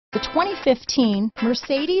The 2015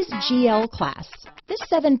 Mercedes GL-Class. This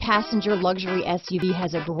 7-passenger luxury SUV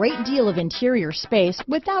has a great deal of interior space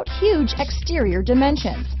without huge exterior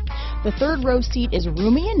dimensions. The third row seat is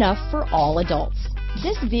roomy enough for all adults.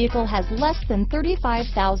 This vehicle has less than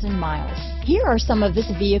 35,000 miles. Here are some of this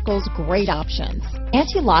vehicle's great options: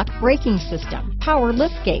 anti-lock braking system, power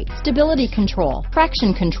liftgate, stability control,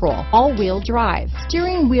 traction control, all-wheel drive,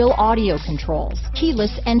 steering wheel audio controls,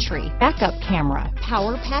 keyless entry, backup camera,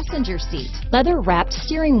 power passenger seat, leather-wrapped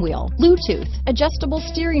steering wheel, Bluetooth, adjustable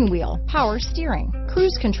steering wheel, power steering,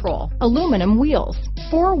 cruise control, aluminum wheels,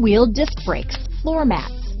 4-wheel disc brakes, floor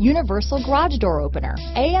mats, universal garage door opener,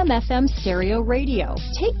 AM/FM stereo radio.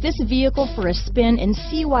 Take this vehicle for a spin and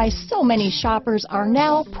see why so many shoppers are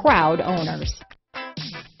now proud owners.